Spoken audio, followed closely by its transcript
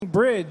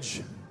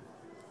Bridge.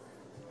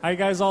 How you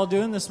guys all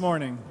doing this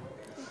morning?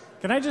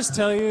 Can I just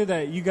tell you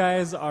that you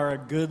guys are a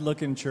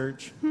good-looking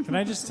church? Can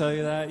I just tell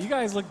you that? You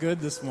guys look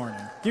good this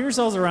morning. Give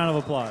yourselves a round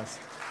of applause.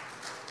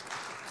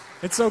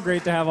 It's so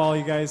great to have all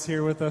you guys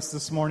here with us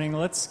this morning.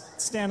 Let's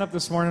stand up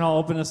this morning. I'll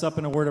open us up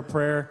in a word of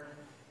prayer,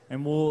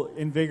 and we'll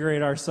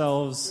invigorate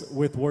ourselves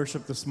with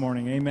worship this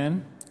morning.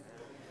 Amen.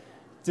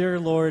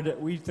 Dear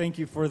Lord, we thank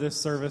you for this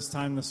service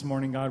time this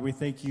morning, God. We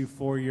thank you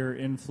for your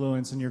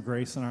influence and your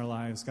grace in our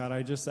lives. God,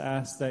 I just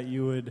ask that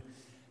you would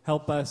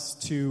help us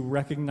to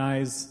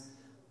recognize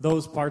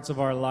those parts of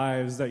our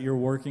lives that you're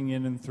working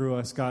in and through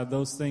us, God,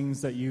 those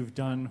things that you've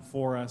done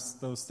for us,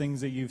 those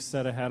things that you've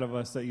set ahead of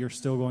us that you're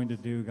still going to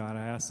do, God.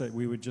 I ask that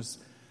we would just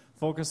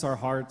focus our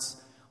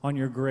hearts on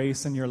your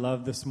grace and your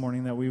love this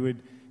morning, that we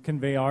would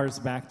convey ours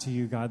back to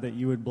you, God, that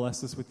you would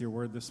bless us with your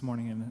word this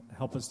morning and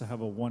help us to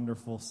have a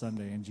wonderful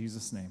Sunday. In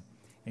Jesus' name,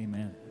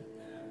 amen.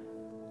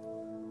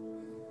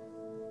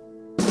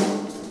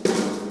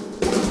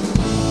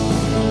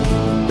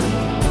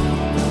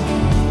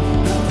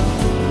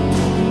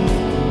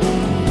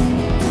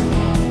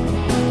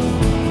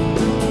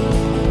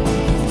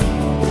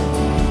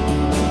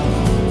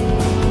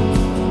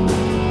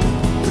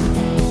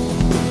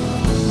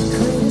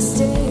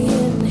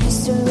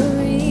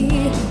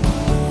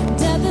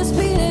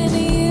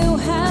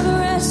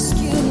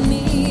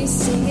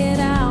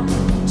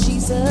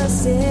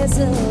 Is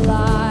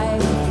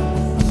alive.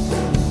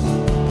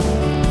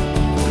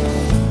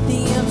 The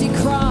empty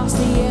cross,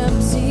 the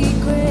empty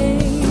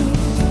grave,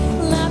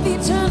 life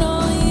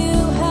eternal, you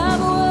have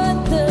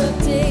won the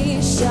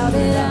day. Shout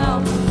it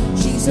out,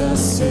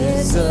 Jesus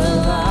is alive.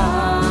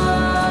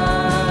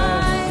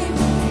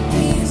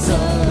 He's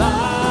alive.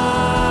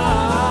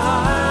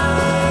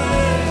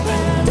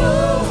 And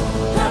oh,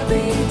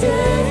 happy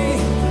day,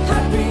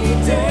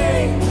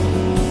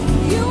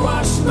 you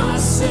wash my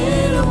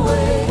sin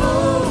away.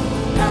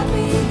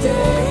 Happy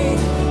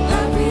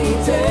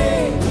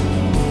day,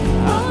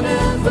 I'll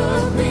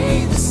never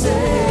be the same.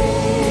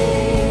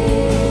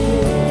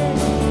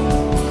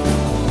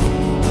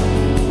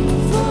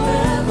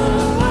 Forever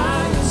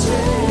I'm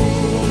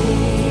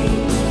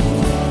changed.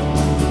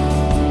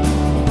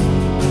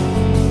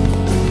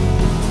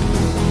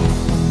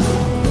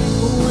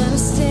 When I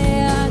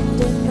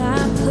stand in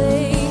that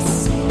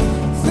place,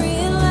 free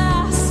at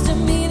last, a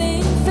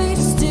meeting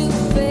face to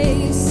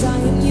face, I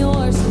am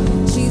yours,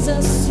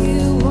 Jesus,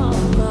 you are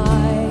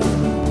mine.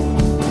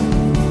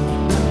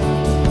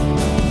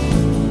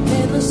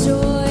 Endless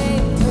joy,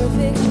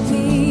 perfect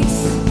peace,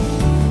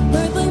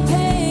 earthly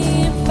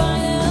pain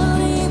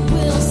finally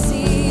will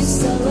cease.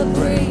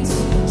 Celebrate,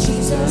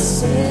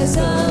 Jesus is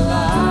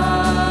alive.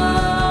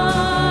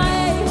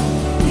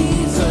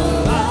 He's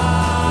alive.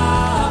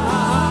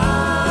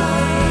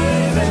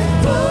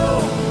 And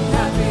oh,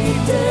 happy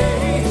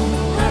day,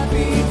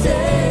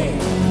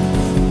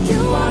 you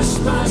wash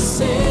my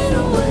sin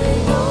away.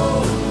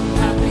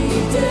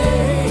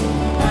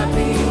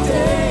 Happy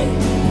day,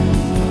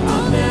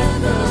 I'll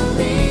never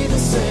be the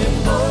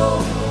same.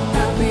 Oh,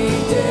 happy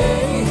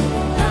day,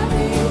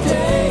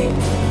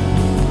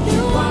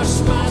 you wash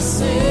my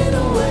sin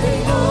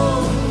away.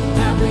 Oh,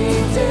 happy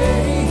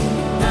day,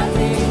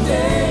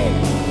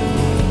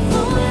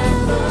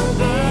 forever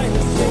be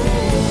the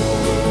same.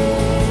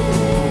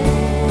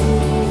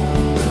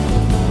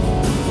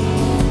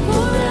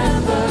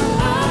 Forever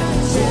I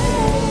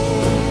change.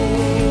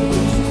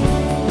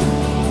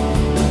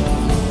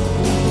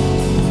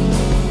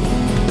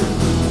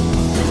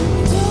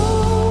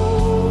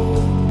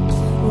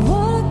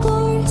 What a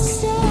glorious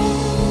day,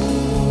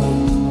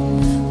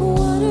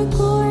 what a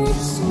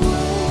glorious way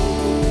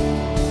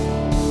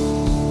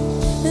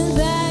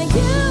that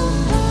you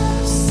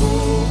have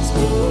saved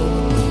me.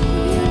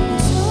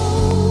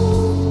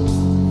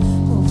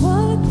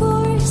 What a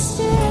glorious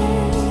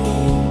day,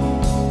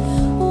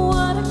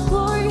 what a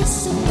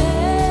glorious name.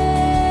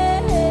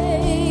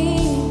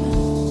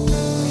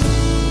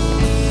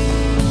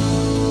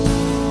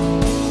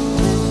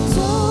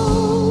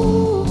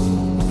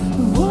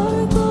 What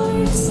a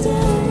glorious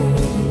day,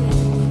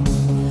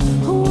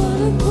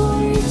 what a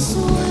glorious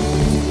way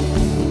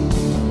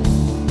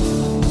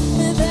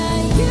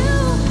that you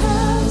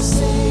have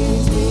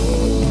saved me.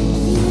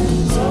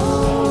 And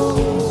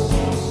oh,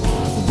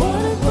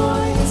 what a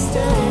glorious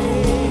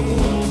day,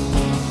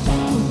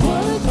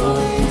 what a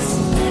glorious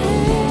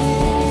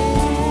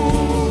name,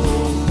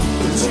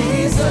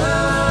 Jesus.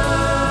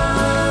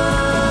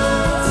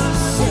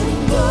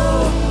 And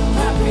oh,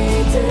 happy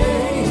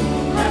day,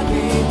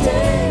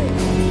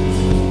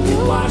 you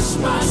wash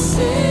my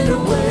sin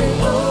away.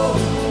 Oh,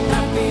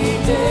 happy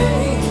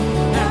day,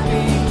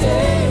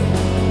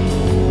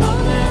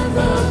 I'll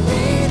never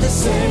be the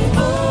same.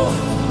 Oh,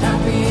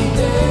 happy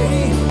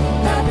day,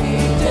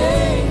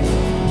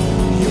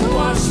 you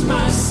wash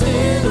my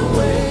sin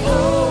away.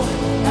 Oh,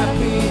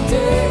 happy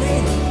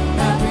day,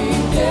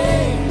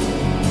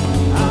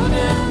 I'll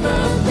never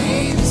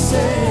be the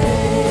same.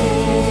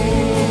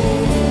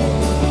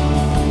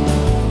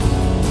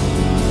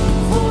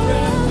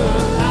 Forever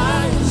I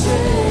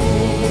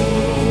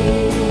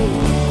change.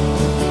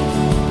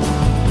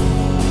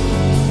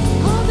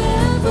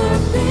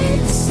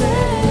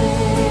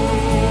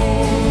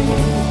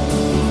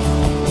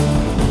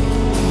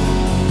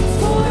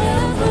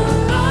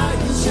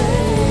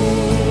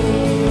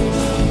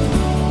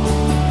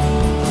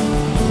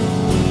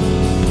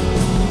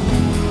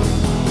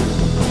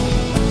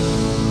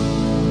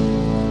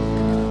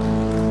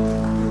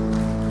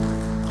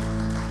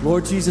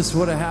 Lord Jesus,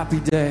 what a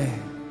happy day.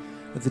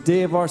 The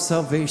day of our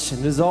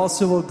salvation is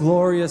also a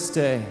glorious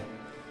day.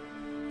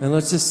 And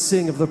let's just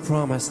sing of the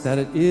promise that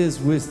it is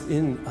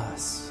within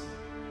us.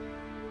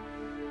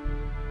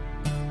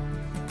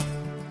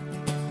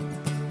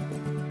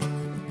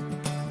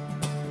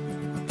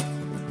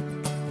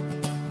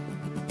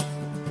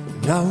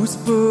 And I was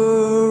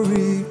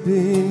buried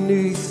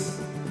beneath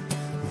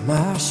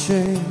my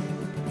shame.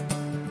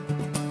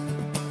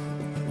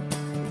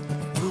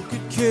 Who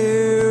could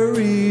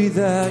carry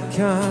that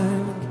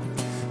kind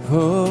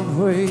of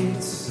weight?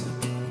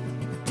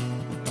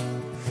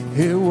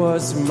 It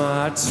was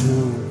my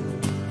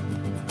tomb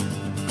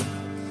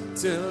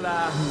till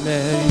I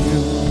met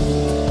you.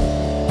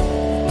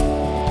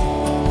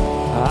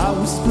 I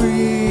was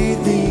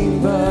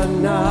breathing but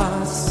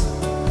not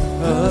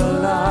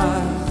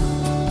alive.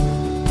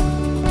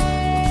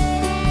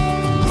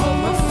 All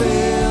my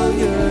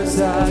failures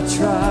I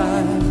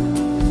tried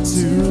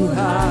to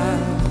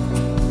hide.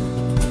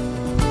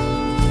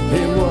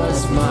 It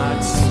was my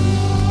tomb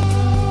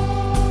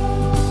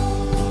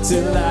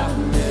till I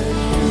met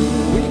you.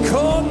 When you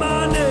called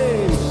my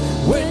name,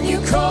 when you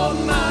called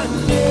my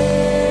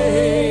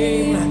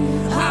name,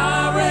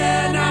 I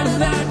ran out of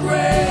that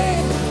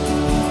grave,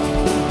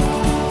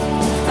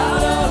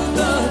 out of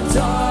the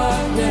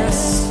darkness,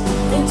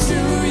 into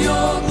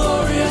your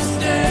glorious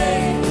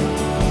day.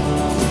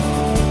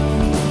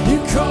 You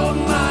called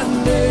my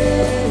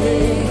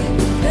name,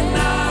 and I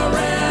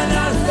ran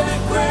out of that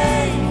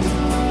grave,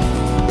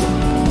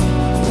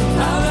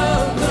 out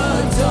of the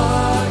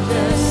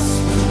darkness,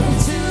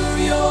 into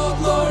your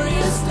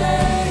glorious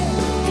day.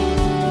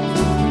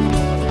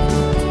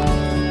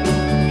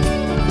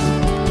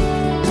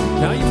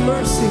 Now your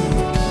mercy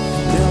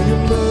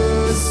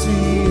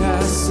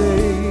has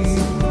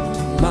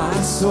saved my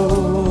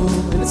soul.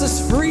 And it's this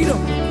freedom.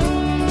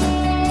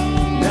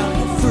 Now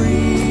your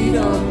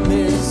freedom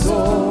is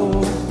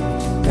all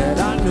that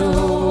I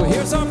know.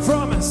 Here's our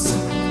promise.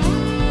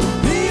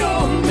 The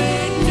old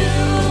man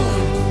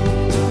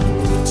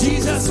knew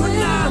Jesus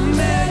when I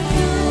met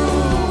you.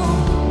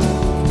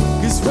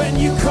 'Cause when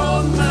you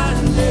called my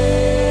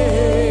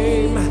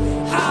name,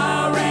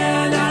 I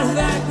ran out of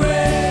that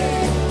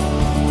grave,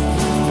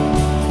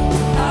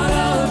 out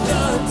of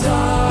the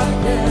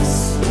darkness,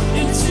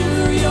 into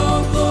your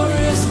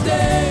glorious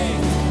day.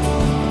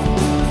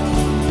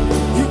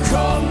 You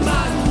called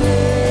my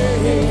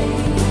name,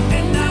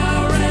 and I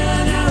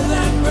ran out of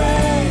that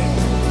grave,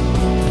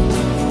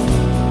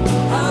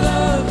 out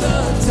of the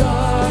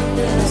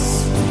darkness,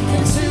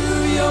 into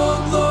your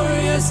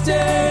glorious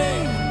day.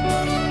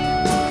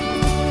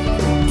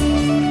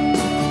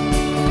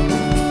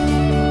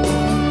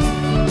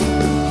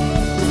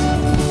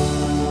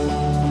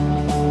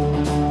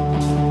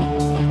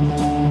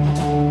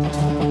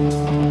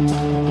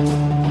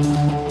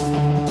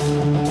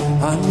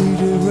 I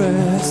needed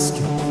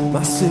rescue,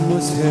 my sin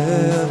was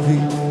heavy,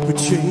 but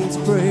chains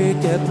break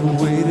at the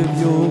weight of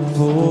your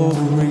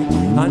glory.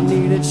 I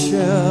needed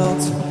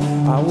shelter,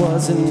 I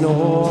was an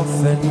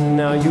orphan,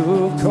 now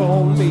you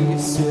call me a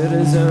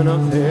citizen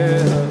of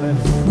heaven.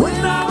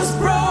 When I was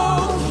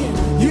broken,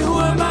 you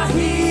were my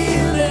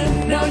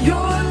healing, now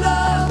your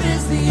love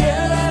is the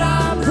air that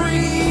I'm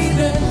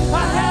breathing.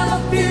 I have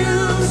a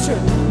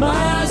future, my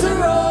eyes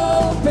are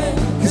open,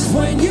 'cause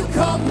when you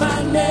called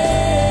my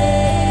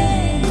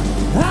name,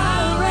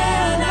 I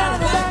ran out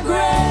of that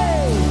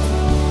grave,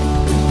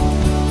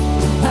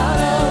 out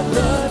of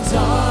the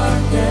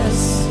darkness,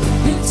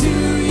 into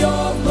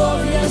your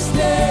glorious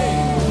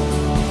day.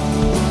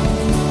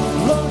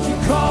 Lord, you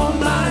called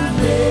my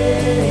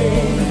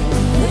name,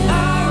 and I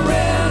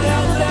ran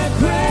out of that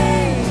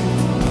grave,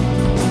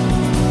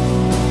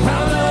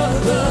 out of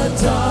the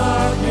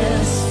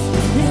darkness,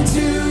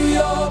 into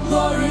your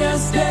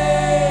glorious day.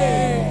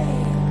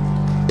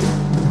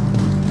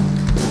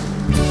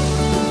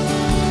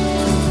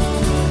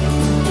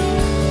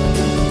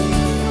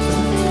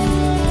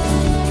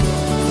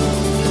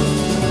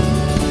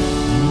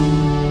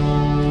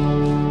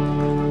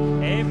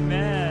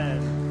 Amen.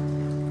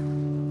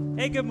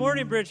 Hey, good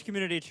morning, Bridge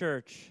Community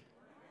Church.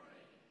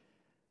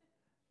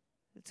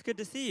 It's good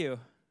to see you.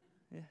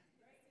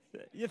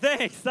 Yeah,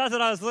 thanks. That's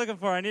what I was looking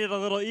for. I needed a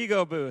little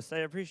ego boost. I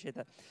appreciate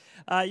that.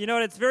 You know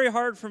what? It's very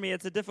hard for me.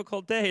 It's a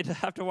difficult day to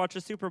have to watch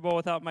a Super Bowl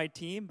without my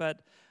team,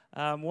 but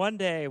one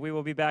day we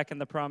will be back in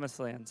the promised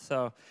land.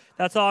 So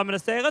that's all I'm going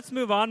to say. Let's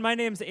move on. My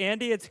name's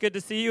Andy. It's good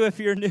to see you if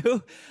you're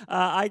new.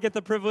 I get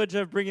the privilege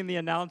of bringing the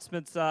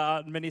announcements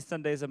on many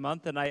Sundays a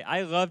month, and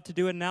I love to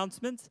do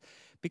announcements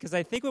because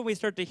I think when we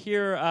start to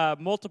hear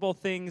multiple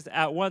things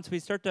at once, we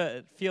start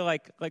to feel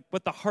like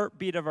what the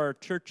heartbeat of our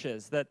church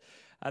is, that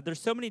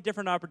there's so many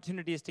different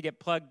opportunities to get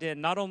plugged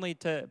in, not only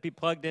to be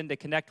plugged in to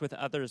connect with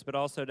others, but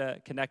also to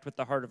connect with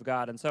the heart of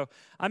God. And so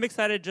I'm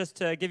excited just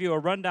to give you a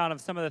rundown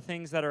of some of the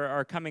things that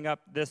are coming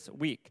up this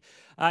week.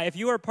 If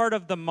you are part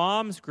of the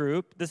moms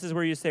group, this is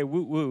where you say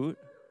woot woot.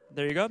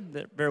 There you go.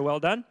 Very well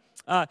done.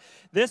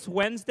 This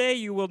Wednesday,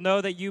 you will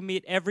know that you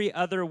meet every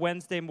other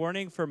Wednesday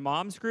morning for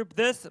Moms Group.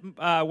 This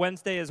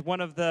Wednesday is one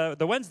of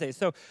the Wednesdays.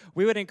 So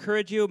we would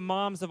encourage you,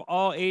 moms of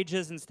all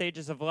ages and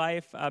stages of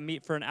life,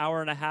 meet for an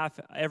hour and a half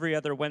every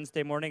other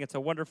Wednesday morning. It's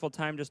a wonderful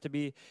time just to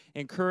be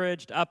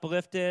encouraged,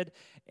 uplifted,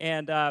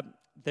 and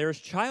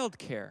there's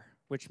childcare,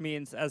 which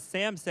means, as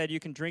Sam said, you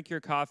can drink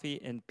your coffee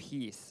in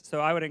peace. So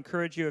I would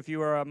encourage you, if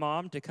you are a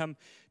mom, to come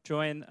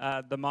join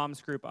the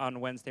Moms Group on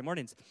Wednesday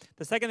mornings.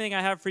 The second thing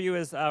I have for you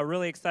is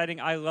really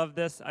exciting. I love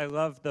this. I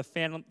love the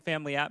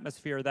family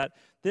atmosphere, that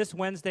this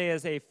Wednesday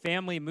is a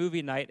family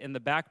movie night in the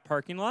back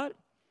parking lot.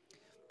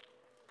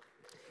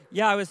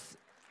 Yeah,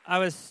 I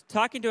was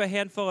talking to a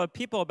handful of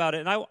people about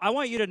it, and I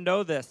want you to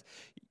know this.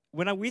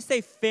 When we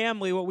say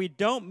family, what we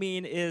don't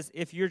mean is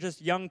if you're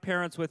just young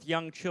parents with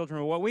young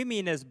children. What we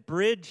mean is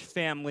bridge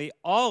family,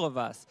 all of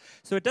us.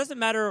 So it doesn't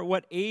matter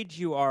what age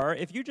you are.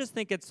 If you just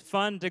think it's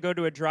fun to go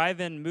to a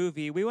drive-in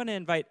movie, we want to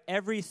invite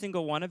every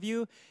single one of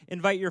you.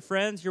 Invite your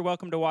friends. You're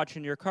welcome to watch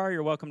in your car.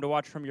 You're welcome to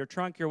watch from your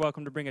trunk. You're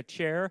welcome to bring a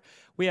chair.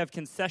 We have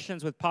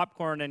concessions with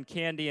popcorn and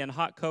candy and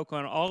hot cocoa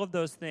and all of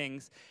those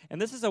things.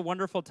 And this is a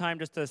wonderful time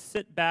just to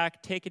sit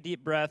back, take a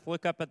deep breath,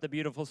 look up at the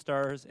beautiful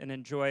stars, and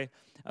enjoy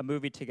a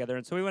movie together.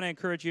 And so we want to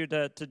encourage you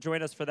to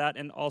join us for that,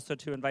 and also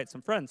to invite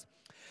some friends.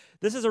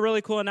 This is a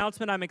really cool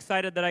announcement. I'm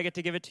excited that I get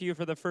to give it to you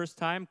for the first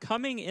time.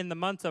 Coming in the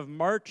months of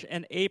March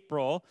and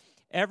April,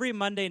 every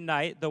Monday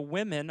night, the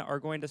women are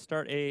going to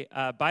start a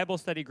Bible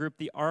study group,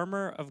 The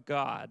Armor of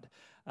God.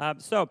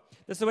 So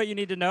this is what you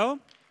need to know.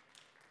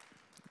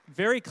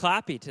 Very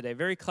clappy today,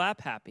 very clap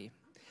happy.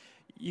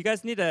 You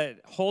guys need to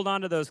hold on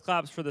to those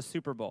claps for the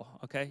Super Bowl,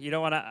 okay? You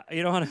don't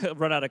want to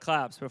run out of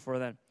claps before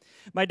then.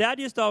 My dad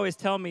used to always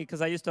tell me,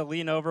 because I used to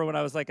lean over when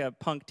I was like a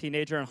punk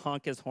teenager and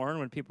honk his horn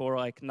when people were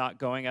like not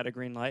going at a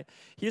green light.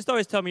 He used to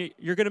always tell me,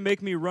 "You're going to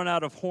make me run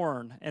out of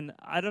horn." And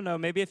I don't know,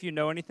 maybe if you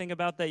know anything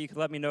about that, you could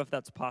let me know if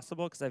that's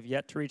possible, because I've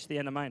yet to reach the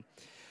end of mine.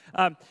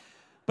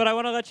 But I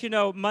want to let you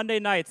know, Monday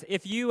nights,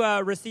 if you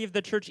receive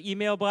the church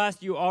email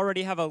blast, you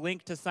already have a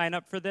link to sign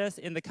up for this.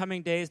 In the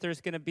coming days,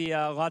 there's going to be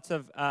lots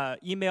of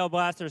email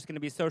blasts. There's going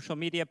to be social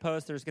media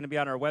posts. There's going to be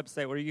on our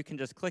website where you can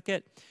just click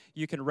it.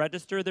 You can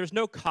register. There's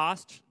no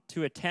cost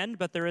to attend,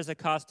 but there is a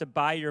cost to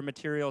buy your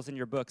materials and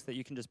your books that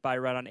you can just buy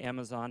right on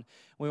Amazon.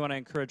 We want to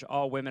encourage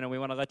all women, and we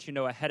want to let you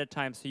know ahead of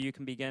time so you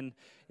can begin,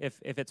 if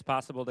it's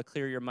possible, to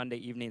clear your Monday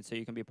evening so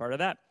you can be part of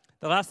that.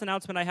 The last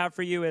announcement I have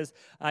for you is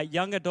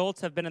young adults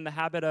have been in the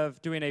habit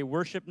of doing a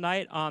worship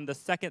night on the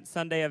second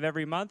Sunday of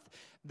every month.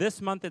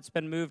 This month, it's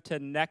been moved to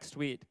next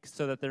week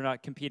so that they're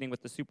not competing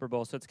with the Super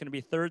Bowl. So it's going to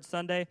be third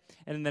Sunday,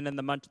 and then in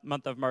the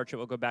month of March, it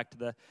will go back to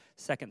the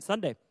second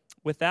Sunday.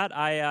 With that,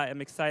 I am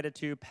excited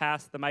to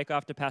pass the mic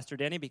off to Pastor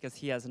Danny because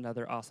he has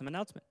another awesome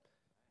announcement.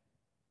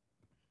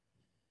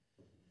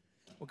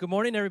 Well, good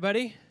morning,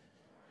 everybody.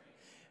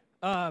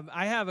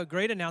 I have a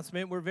great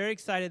announcement. We're very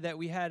excited that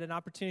we had an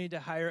opportunity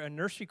to hire a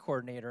nursery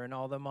coordinator, and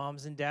all the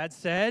moms and dads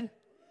said,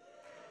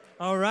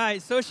 all right,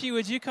 Xochitl,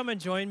 would you come and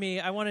join me?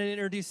 I want to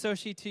introduce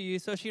Xochitl to you.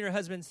 Xochitl and her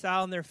husband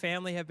Sal and their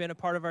family have been a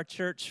part of our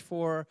church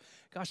for,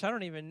 gosh, I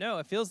don't even know.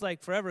 It feels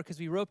like forever because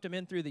we roped them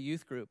in through the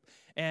youth group.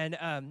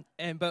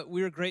 But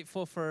we were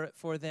grateful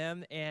for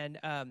them. And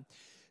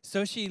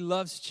so she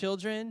loves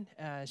children,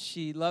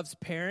 she loves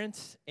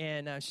parents,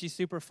 and she's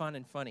super fun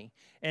and funny.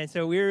 And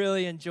so we're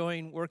really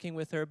enjoying working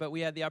with her, but we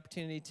had the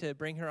opportunity to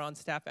bring her on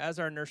staff as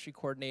our nursery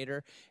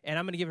coordinator, and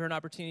I'm going to give her an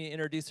opportunity to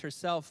introduce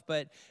herself.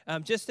 But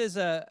just as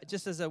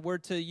a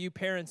word to you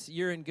parents,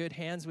 you're in good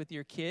hands with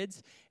your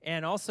kids,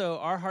 and also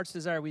our heart's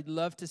desire, we'd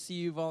love to see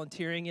you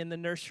volunteering in the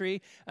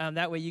nursery.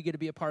 That way you get to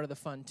be a part of the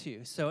fun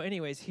too. So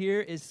anyways,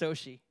 here is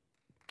Xochitl.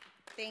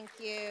 Thank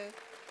you.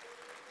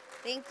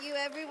 Thank you,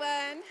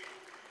 everyone.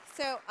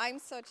 So I'm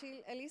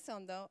Xochitl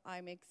Elizondo.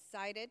 I'm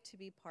excited to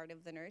be part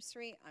of the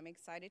nursery. I'm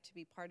excited to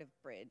be part of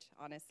Bridge,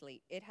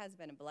 honestly. It has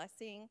been a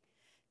blessing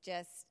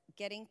just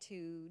getting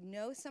to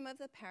know some of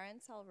the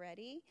parents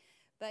already.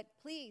 But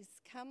please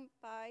come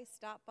by,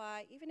 stop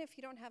by. Even if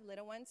you don't have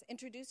little ones,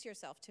 introduce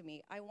yourself to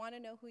me. I want to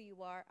know who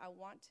you are. I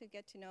want to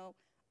get to know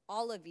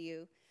all of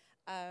you.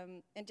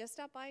 And just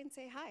stop by and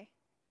say hi,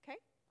 okay?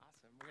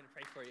 Awesome. We're going to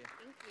pray for you.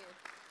 Thank you.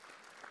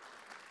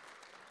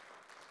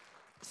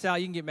 Sal,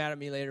 you can get mad at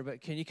me later, but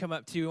can you come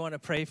up too? We want to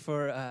pray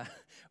for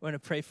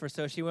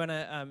Xochitl. We want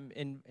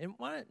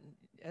to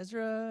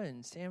Ezra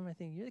and Sam. I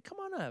think come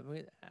on up.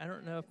 I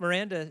don't know if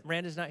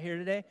Miranda's not here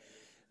today.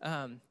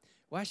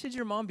 Why should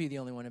your mom be the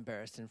only one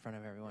embarrassed in front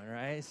of everyone,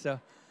 right? So,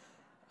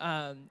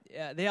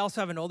 they also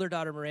have an older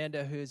daughter,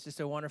 Miranda, who is just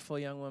a wonderful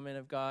young woman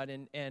of God,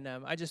 and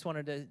I just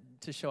wanted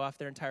to show off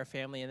their entire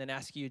family, and then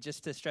ask you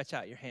just to stretch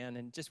out your hand,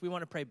 and we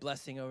want to pray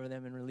blessing over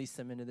them and release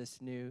them into this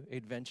new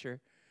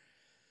adventure.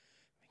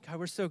 God,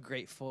 we're so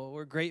grateful.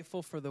 We're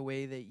grateful for the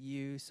way that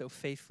you so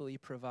faithfully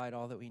provide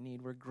all that we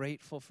need. We're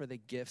grateful for the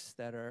gifts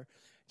that are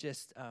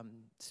just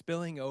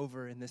spilling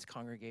over in this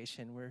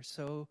congregation. We're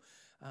so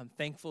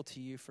thankful to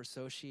you for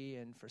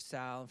Sochi and for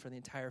Sal and for the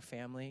entire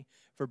family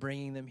for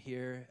bringing them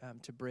here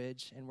to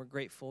Bridge. And we're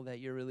grateful that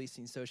you're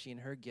releasing Sochi and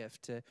her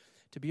gift to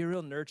be a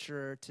real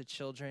nurturer to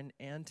children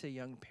and to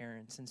young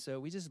parents. And so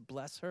we just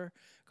bless her.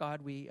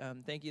 God, we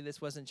thank you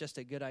this wasn't just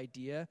a good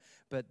idea,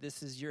 but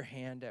this is your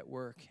hand at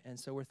work. And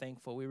so we're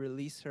thankful. We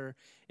release her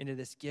into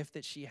this gift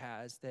that she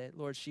has, that,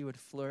 Lord, she would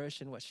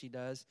flourish in what she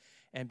does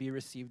and be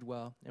received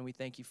well. And we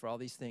thank you for all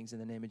these things in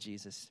the name of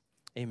Jesus.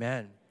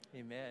 Amen.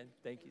 Amen.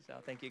 Thank you,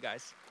 Sal. Thank you,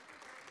 guys.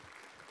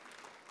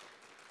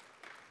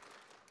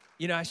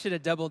 You know, I should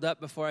have doubled up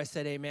before I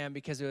said amen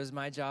because it was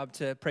my job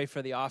to pray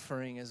for the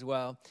offering as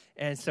well.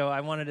 And so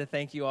I wanted to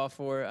thank you all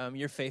for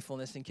your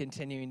faithfulness and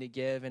continuing to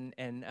give.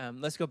 And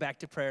let's go back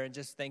to prayer and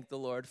just thank the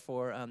Lord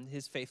for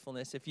his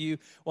faithfulness. If you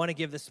want to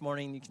give this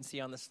morning, you can see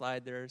on the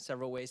slide there are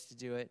several ways to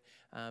do it.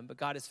 But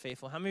God is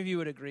faithful. How many of you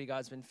would agree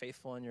God's been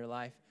faithful in your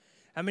life?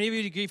 How many of you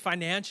would agree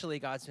financially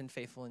God's been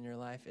faithful in your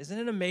life? Isn't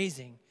it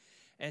amazing?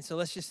 And so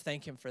let's just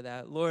thank him for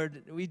that.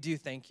 Lord, we do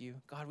thank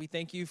you. God, we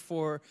thank you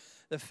for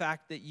the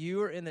fact that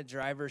you are in the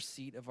driver's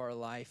seat of our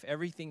life.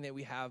 Everything that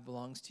we have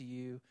belongs to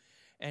you.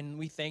 And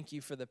we thank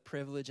you for the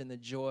privilege and the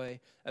joy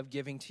of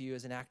giving to you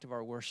as an act of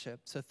our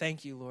worship. So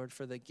thank you, Lord,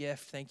 for the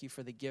gift. Thank you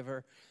for the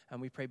giver.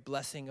 And we pray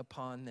blessing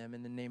upon them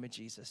in the name of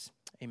Jesus.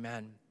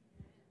 Amen.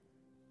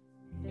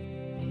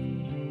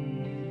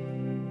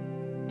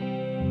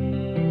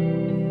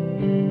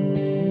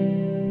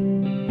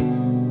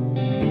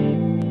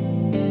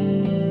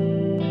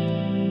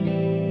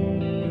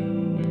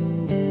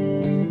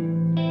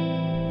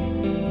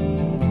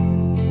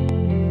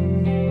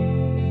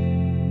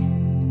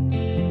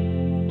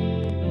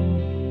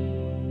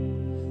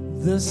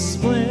 The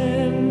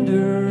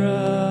splendor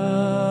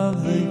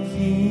of the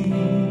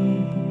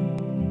King,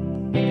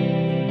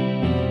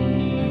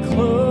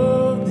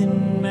 clothed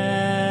in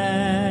majesty,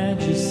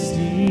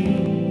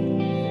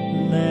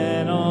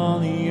 let all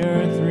the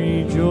earth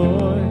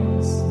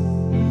rejoice,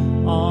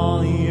 all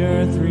the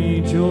earth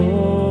rejoice.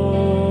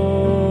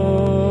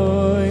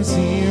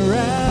 He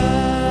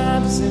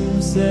wraps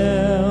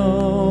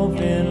himself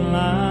in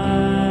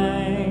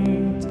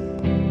light,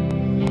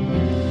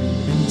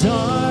 and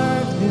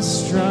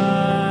darkness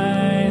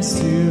tries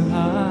to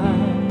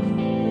hide,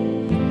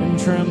 and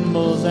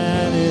trembles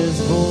at his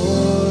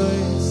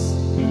voice,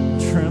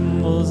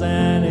 trembles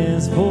at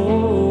his voice.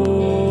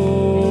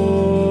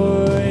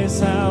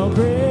 How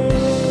great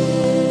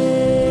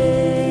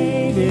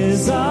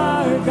is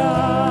our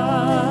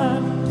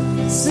God?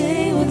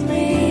 Sing with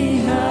me,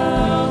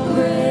 how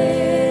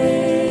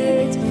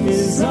great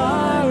is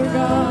our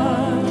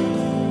God?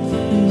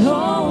 And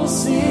all will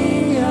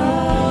see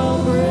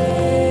how great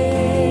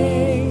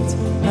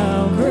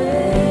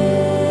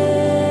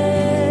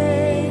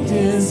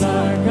is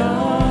our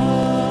God.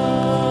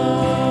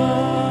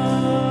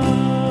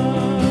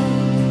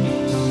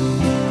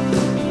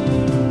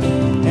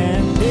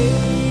 And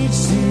age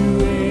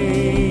to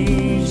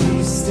age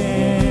he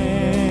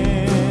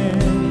stands,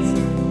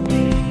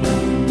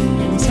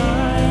 and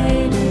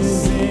time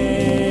is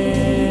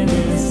in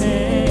his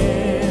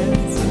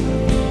hands,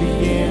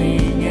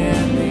 beginning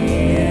and the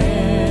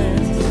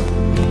end,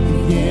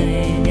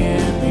 beginning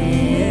and the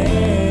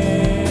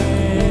end.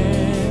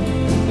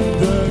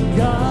 The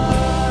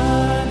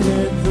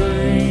Godhead,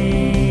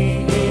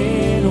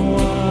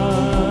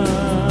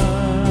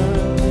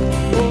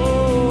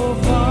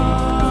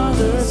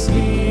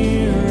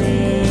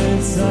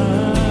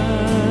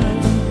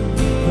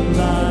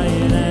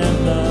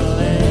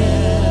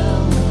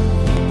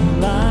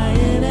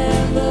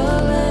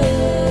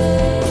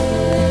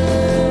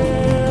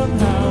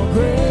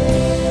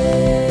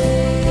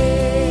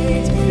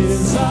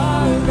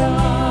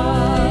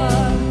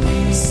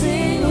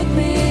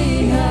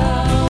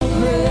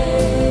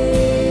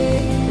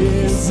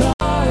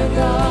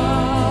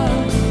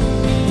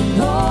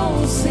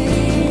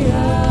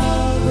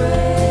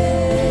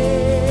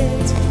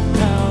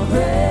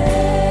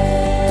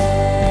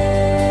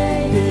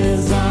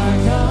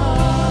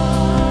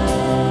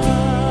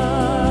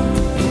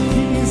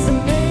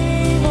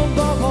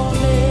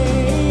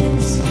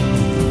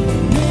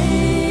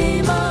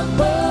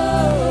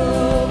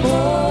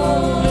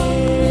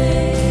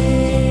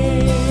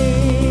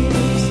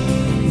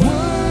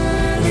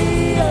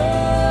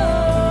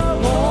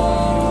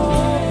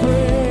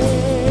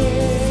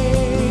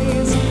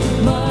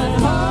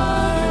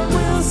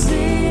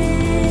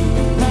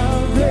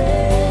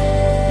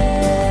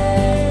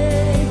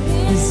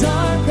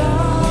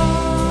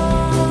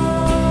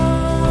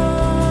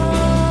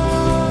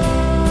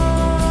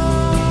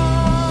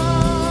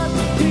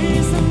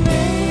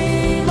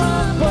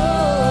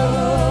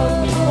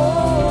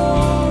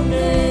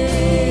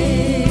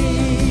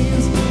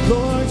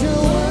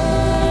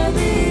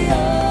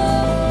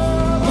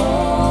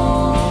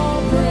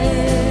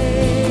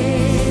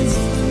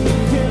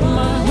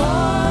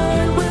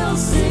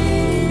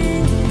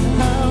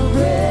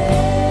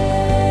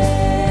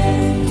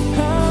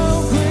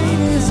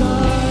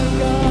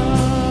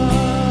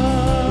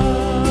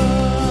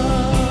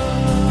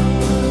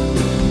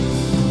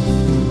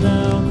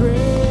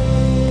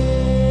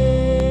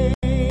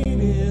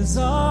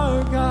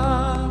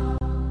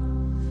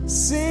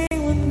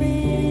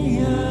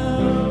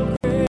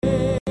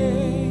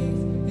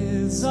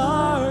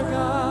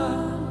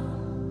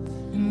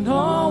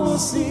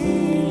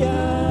 see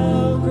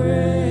how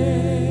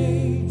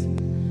great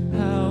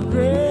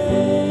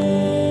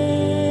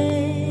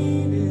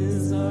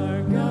is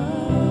our God.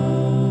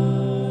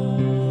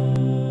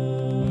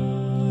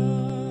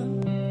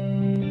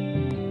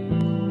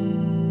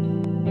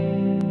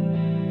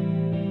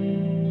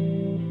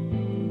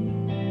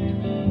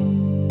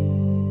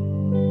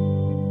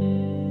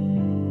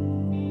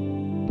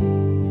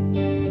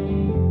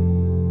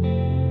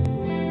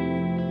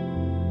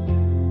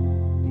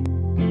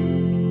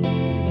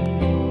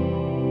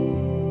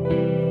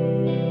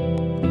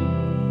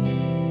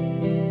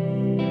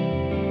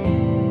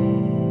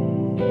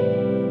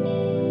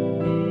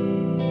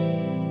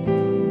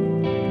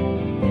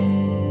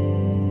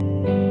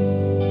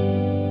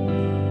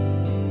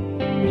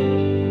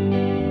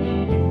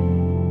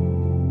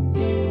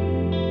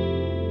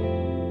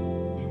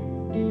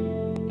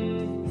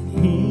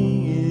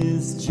 He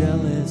is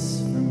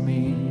jealous for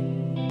me.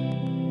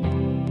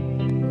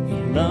 He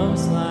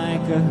loves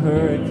like a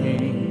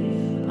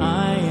hurricane.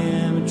 I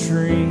am a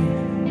tree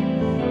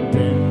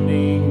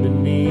bending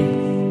beneath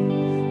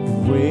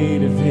the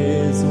weight of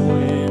his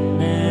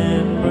wind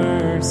and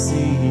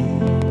mercy.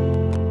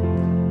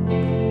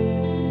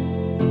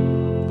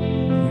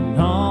 When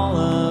all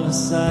of a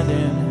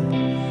sudden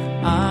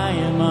I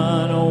am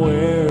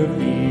unaware of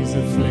these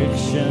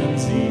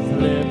afflictions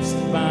eclipsed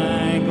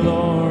by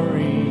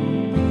glory,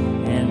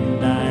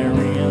 and I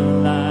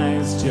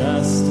realize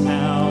just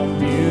how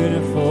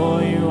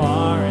beautiful you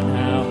are and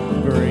how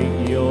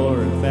great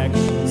your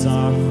affections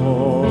are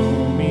for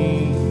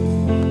me.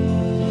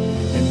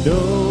 And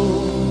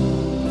oh,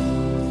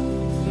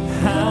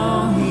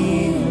 how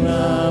he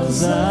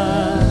loves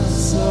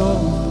us so.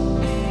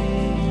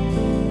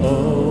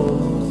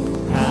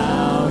 Oh,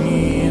 how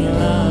he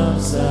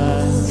loves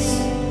us,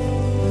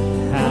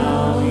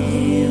 how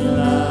he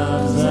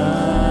loves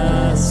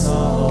us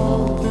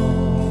all.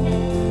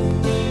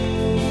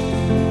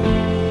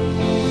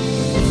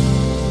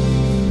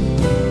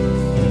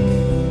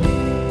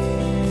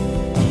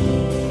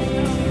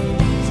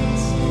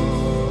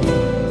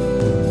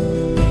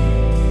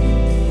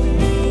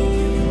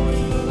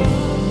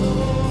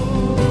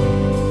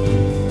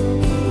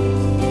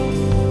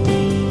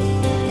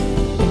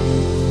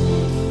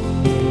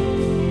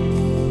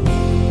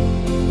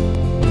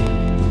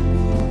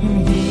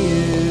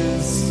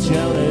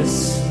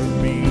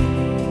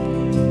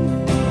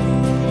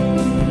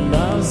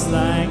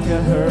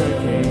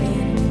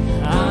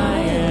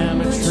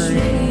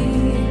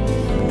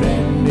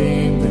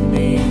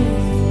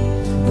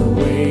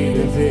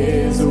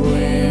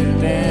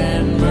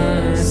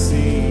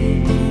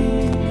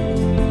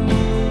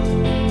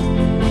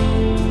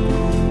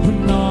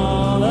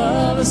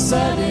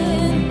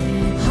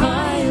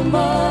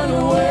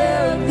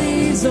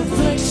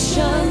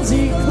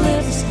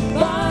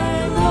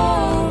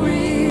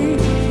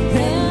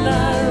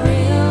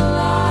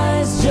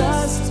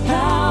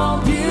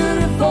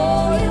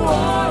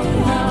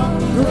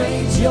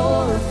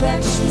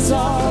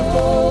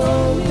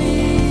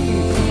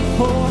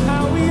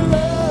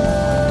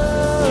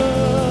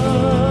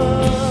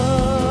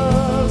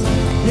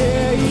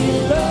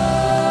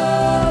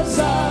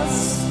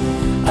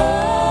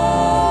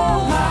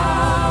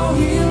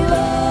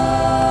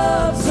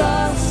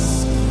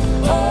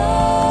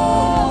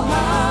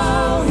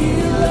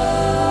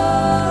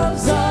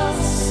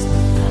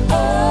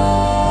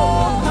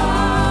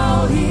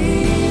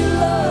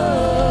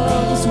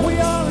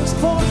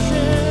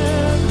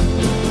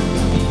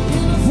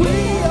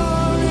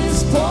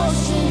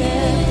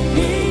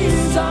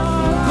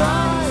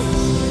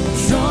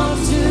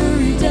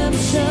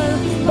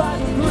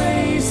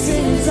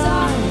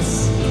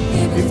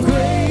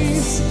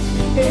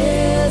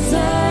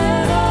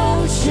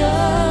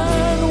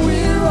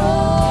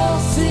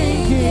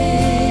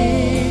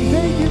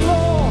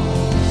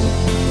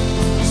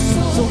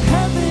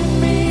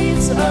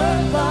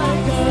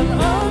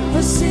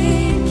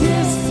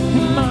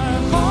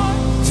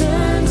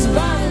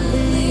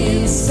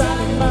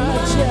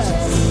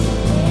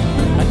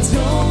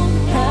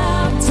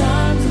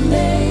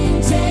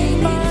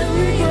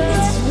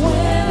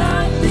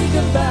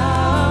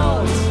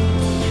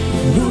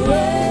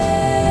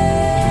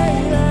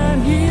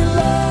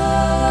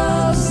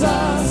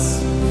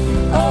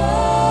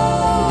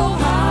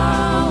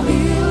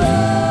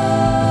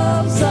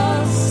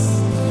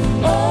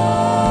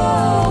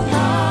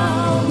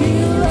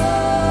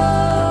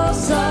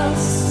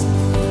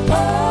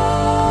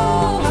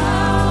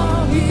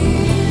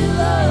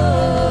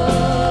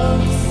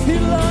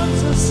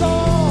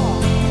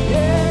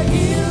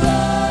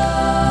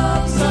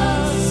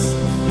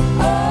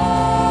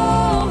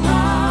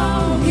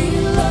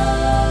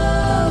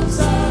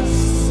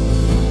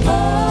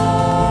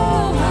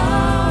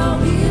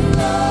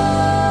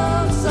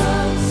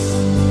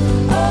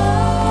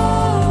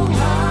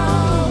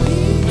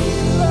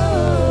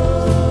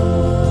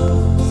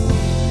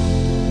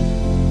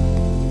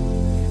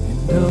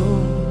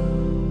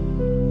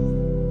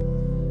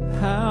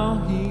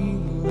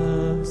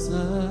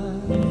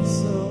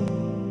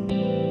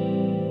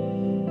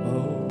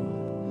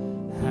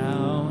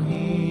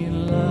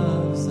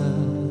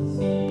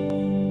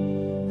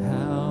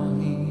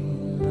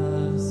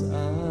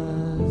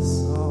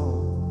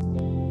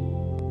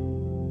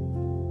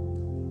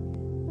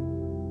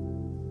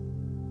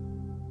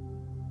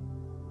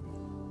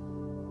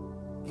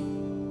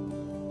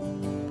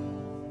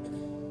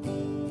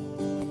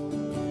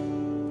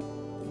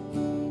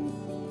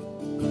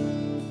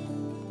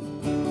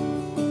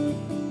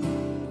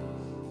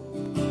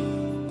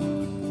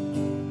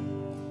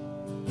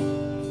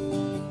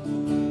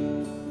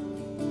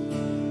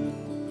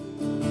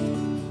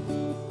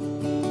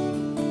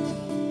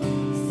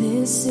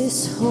 This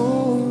is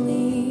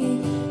holy,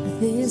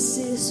 this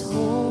is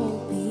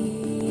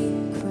holy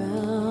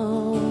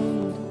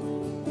ground.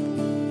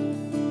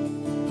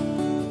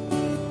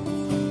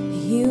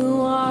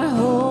 You are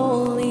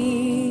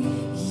holy,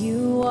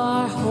 you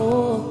are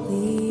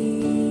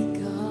holy,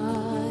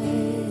 God.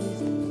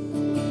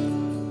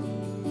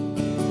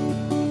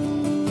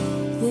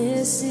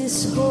 This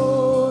is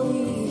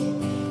holy,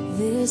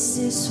 this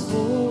is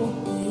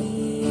holy.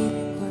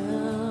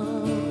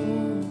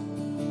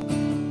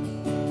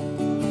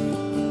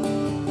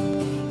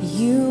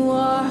 You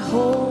are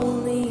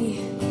holy,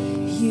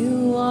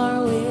 you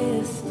are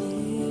with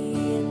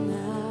me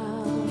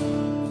now.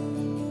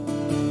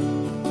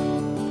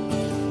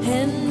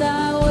 And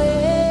I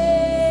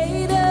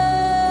wait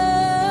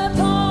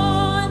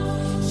upon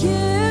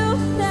you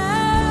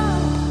now.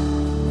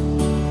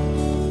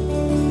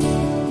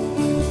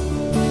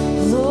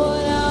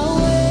 Lord, I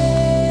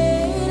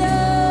wait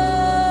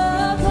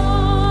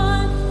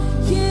upon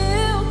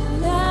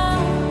you now.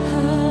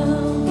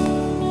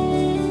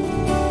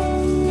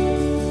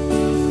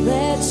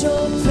 Let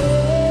your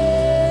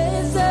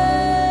presence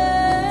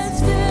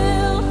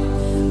fill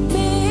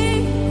me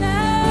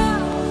now.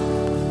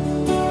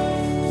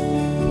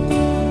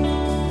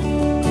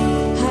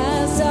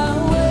 As I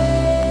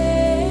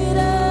wait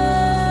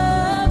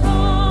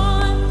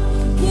upon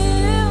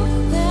you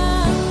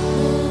now.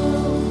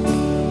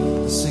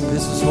 Sing,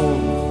 this is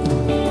holy.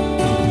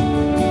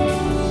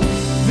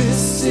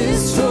 This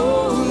is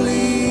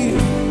holy.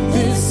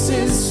 This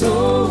is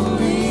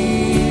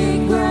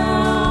holy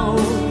ground.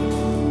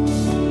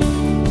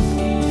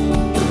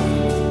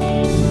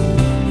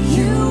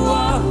 You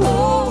are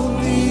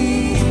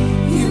holy.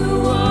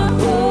 You are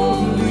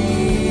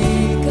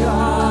holy,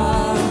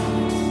 God.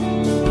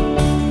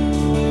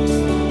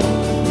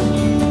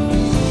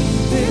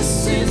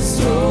 This is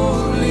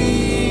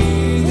holy.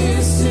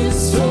 This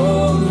is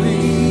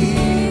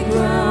holy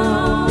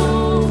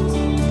ground.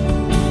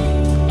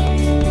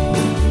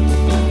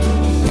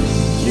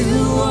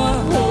 You are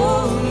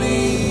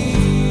holy.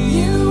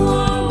 You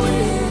are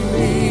with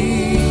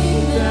me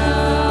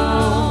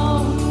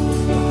now.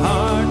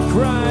 Heart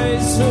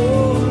cries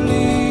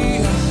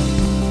holy.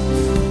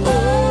 Oh,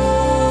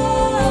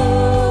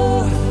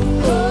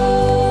 oh.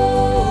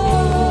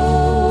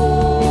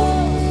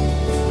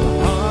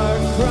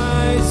 Heart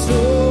cries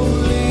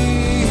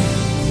holy.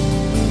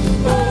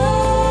 Oh,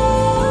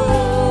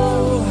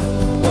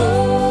 oh.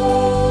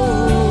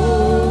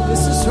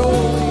 This is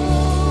holy.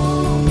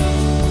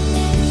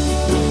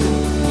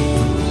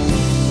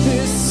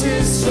 This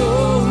is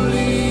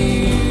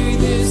holy.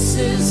 This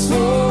is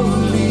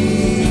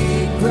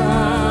holy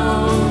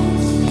ground.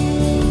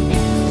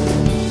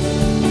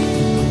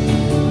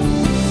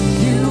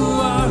 You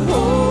are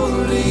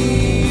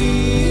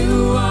holy.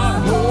 You are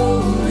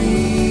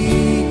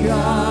holy,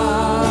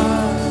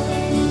 God.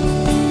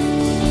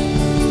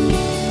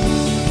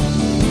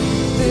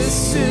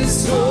 This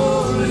is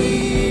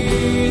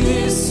holy.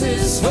 This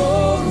is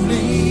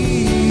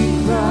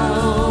holy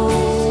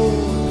ground.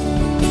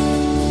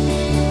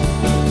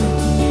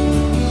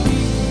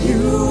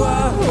 You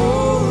are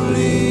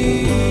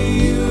holy.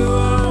 You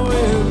are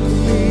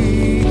with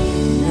me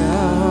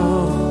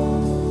now.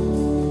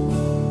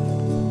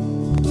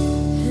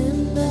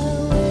 And I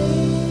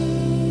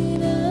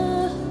wait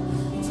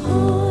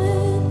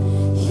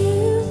upon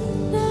you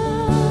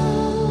now.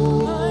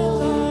 My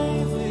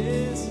life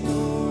is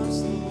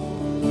yours,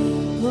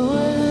 Lord, I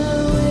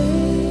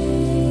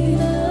wait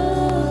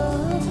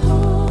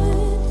upon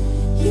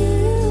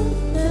you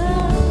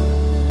now.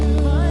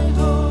 my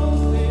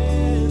hope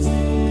is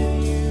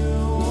in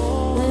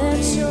you.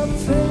 Let your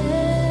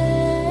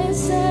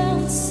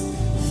presence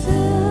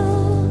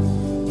fill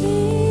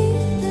me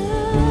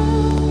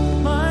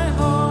now. My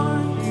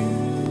heart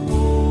you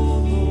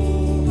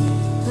hold.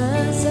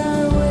 As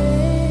I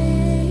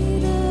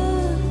wait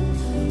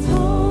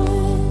upon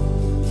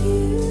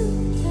you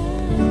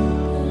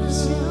now.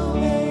 You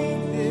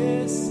make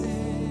this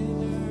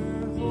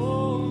sinner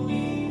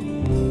holy.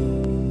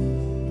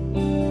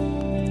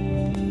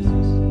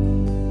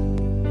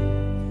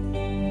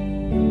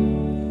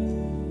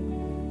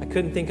 I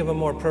couldn't think of a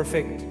more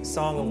perfect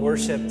song of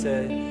worship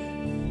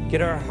to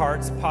get our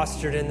hearts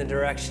postured in the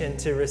direction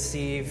to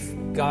receive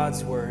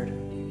God's word.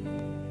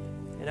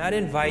 And I'd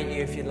invite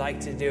you, if you'd like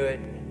to do it,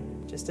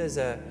 just as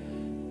an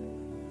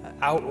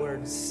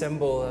outward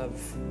symbol of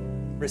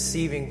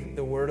receiving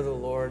the word of the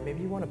Lord,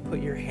 maybe you want to put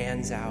your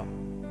hands out.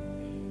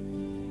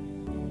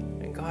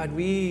 And God,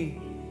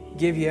 we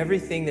give you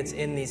everything that's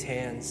in these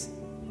hands.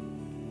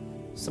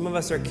 Some of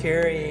us are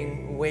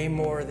carrying way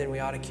more than we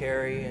ought to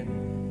carry,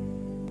 and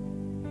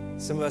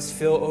some of us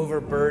feel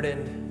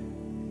overburdened.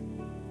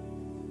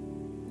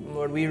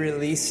 Lord, we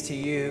release to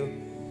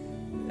you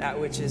that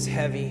which is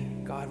heavy.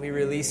 God, we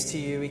release to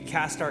you. We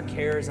cast our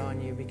cares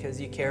on you because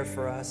you care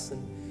for us.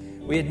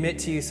 And we admit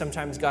to you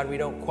sometimes, God, we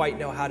don't quite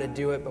know how to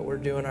do it, but we're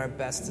doing our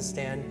best to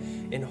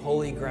stand in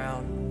holy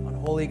ground, on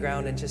holy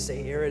ground, and just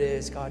say, here it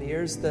is, God.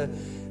 Here's the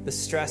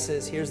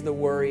stresses. Here's the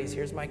worries.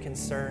 Here's my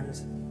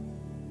concerns.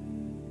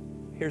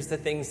 Here's the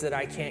things that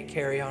I can't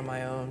carry on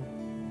my own.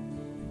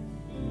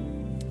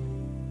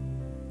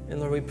 And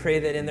Lord, we pray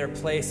that in their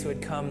place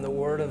would come the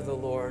word of the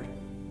Lord.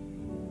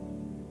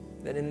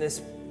 That in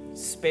this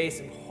space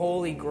of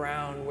holy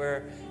ground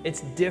where it's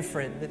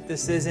different, that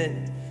this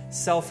isn't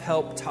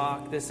self-help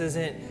talk, this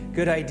isn't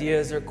good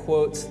ideas or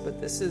quotes,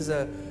 but this is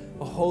a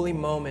holy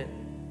moment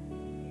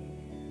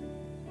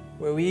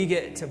where we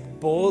get to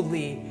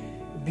boldly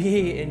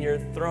be in your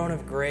throne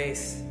of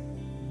grace,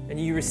 and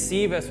you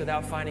receive us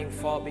without finding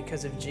fault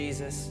because of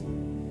Jesus.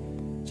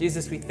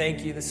 Jesus, we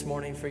thank you this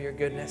morning for your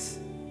goodness.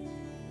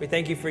 We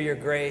thank you for your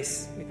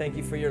grace. We thank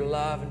you for your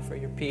love and for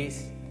your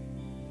peace.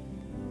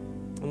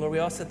 And Lord, we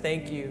also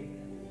thank you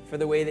for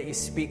the way that you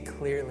speak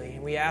clearly.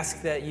 And we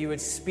ask that you would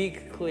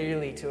speak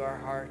clearly to our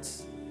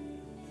hearts.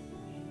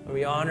 Lord,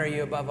 we honor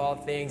you above all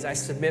things. I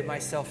submit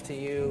myself to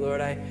you. Lord,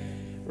 I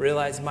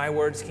realize my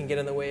words can get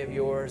in the way of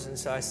yours, and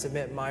so I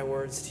submit my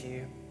words to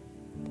you.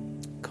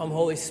 Come,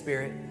 Holy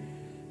Spirit,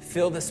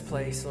 fill this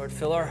place, Lord.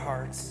 Fill our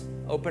hearts.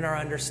 Open our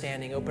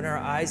understanding. Open our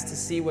eyes to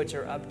see what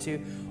you're up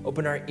to.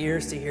 Open our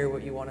ears to hear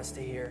what you want us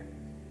to hear.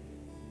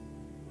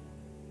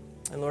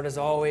 And Lord, as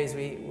always,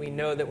 we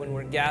know that when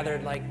we're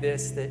gathered like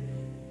this, that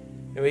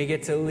we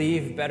get to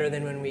leave better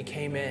than when we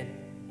came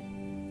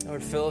in.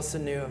 Lord, fill us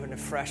anew and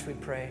afresh, we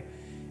pray,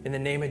 in the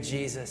name of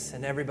Jesus.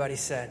 And everybody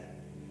said,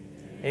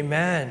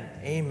 amen,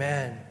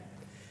 amen,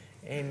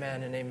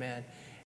 amen, and amen.